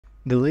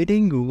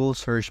Deleting Google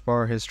search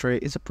bar history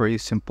is a pretty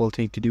simple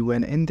thing to do,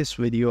 and in this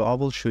video I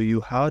will show you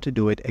how to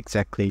do it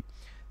exactly.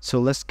 So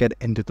let's get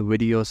into the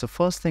video. So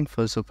first thing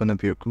first, open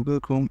up your Google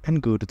Chrome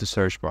and go to the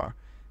search bar.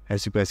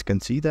 As you guys can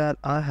see that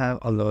I have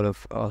a lot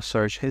of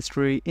search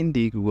history in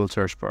the Google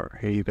search bar.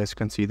 Here you guys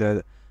can see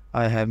that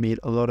I have made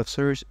a lot of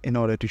search in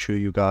order to show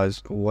you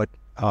guys what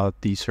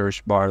the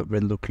search bar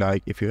will look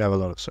like if you have a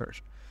lot of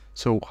search.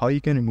 So how you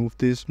can remove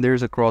this,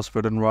 there's a cross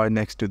button right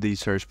next to the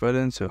search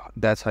button, so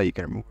that's how you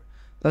can remove it.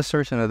 Let's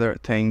search another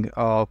thing.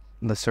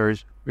 Let's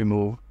search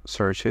remove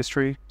search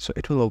history. So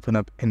it will open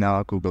up in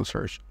our Google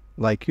search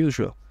like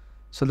usual.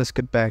 So let's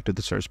get back to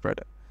the search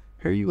button.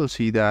 Here you will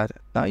see that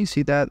now you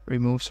see that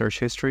remove search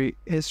history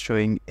is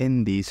showing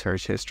in the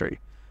search history.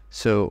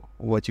 So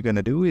what you're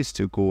gonna do is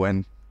to go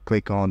and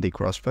click on the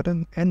cross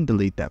button and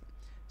delete them.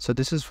 So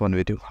this is one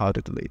way to how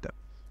to delete them.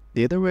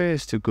 The other way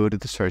is to go to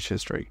the search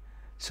history.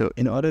 So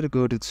in order to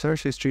go to the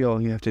search history, all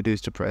you have to do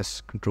is to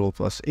press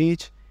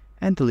Ctrl+H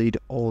and delete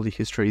all the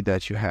history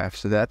that you have,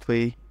 so that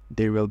way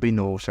there will be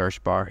no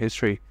search bar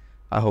history.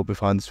 I hope you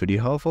found this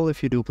video helpful.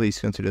 If you do, please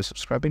consider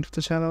subscribing to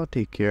the channel.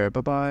 Take care.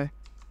 Bye bye.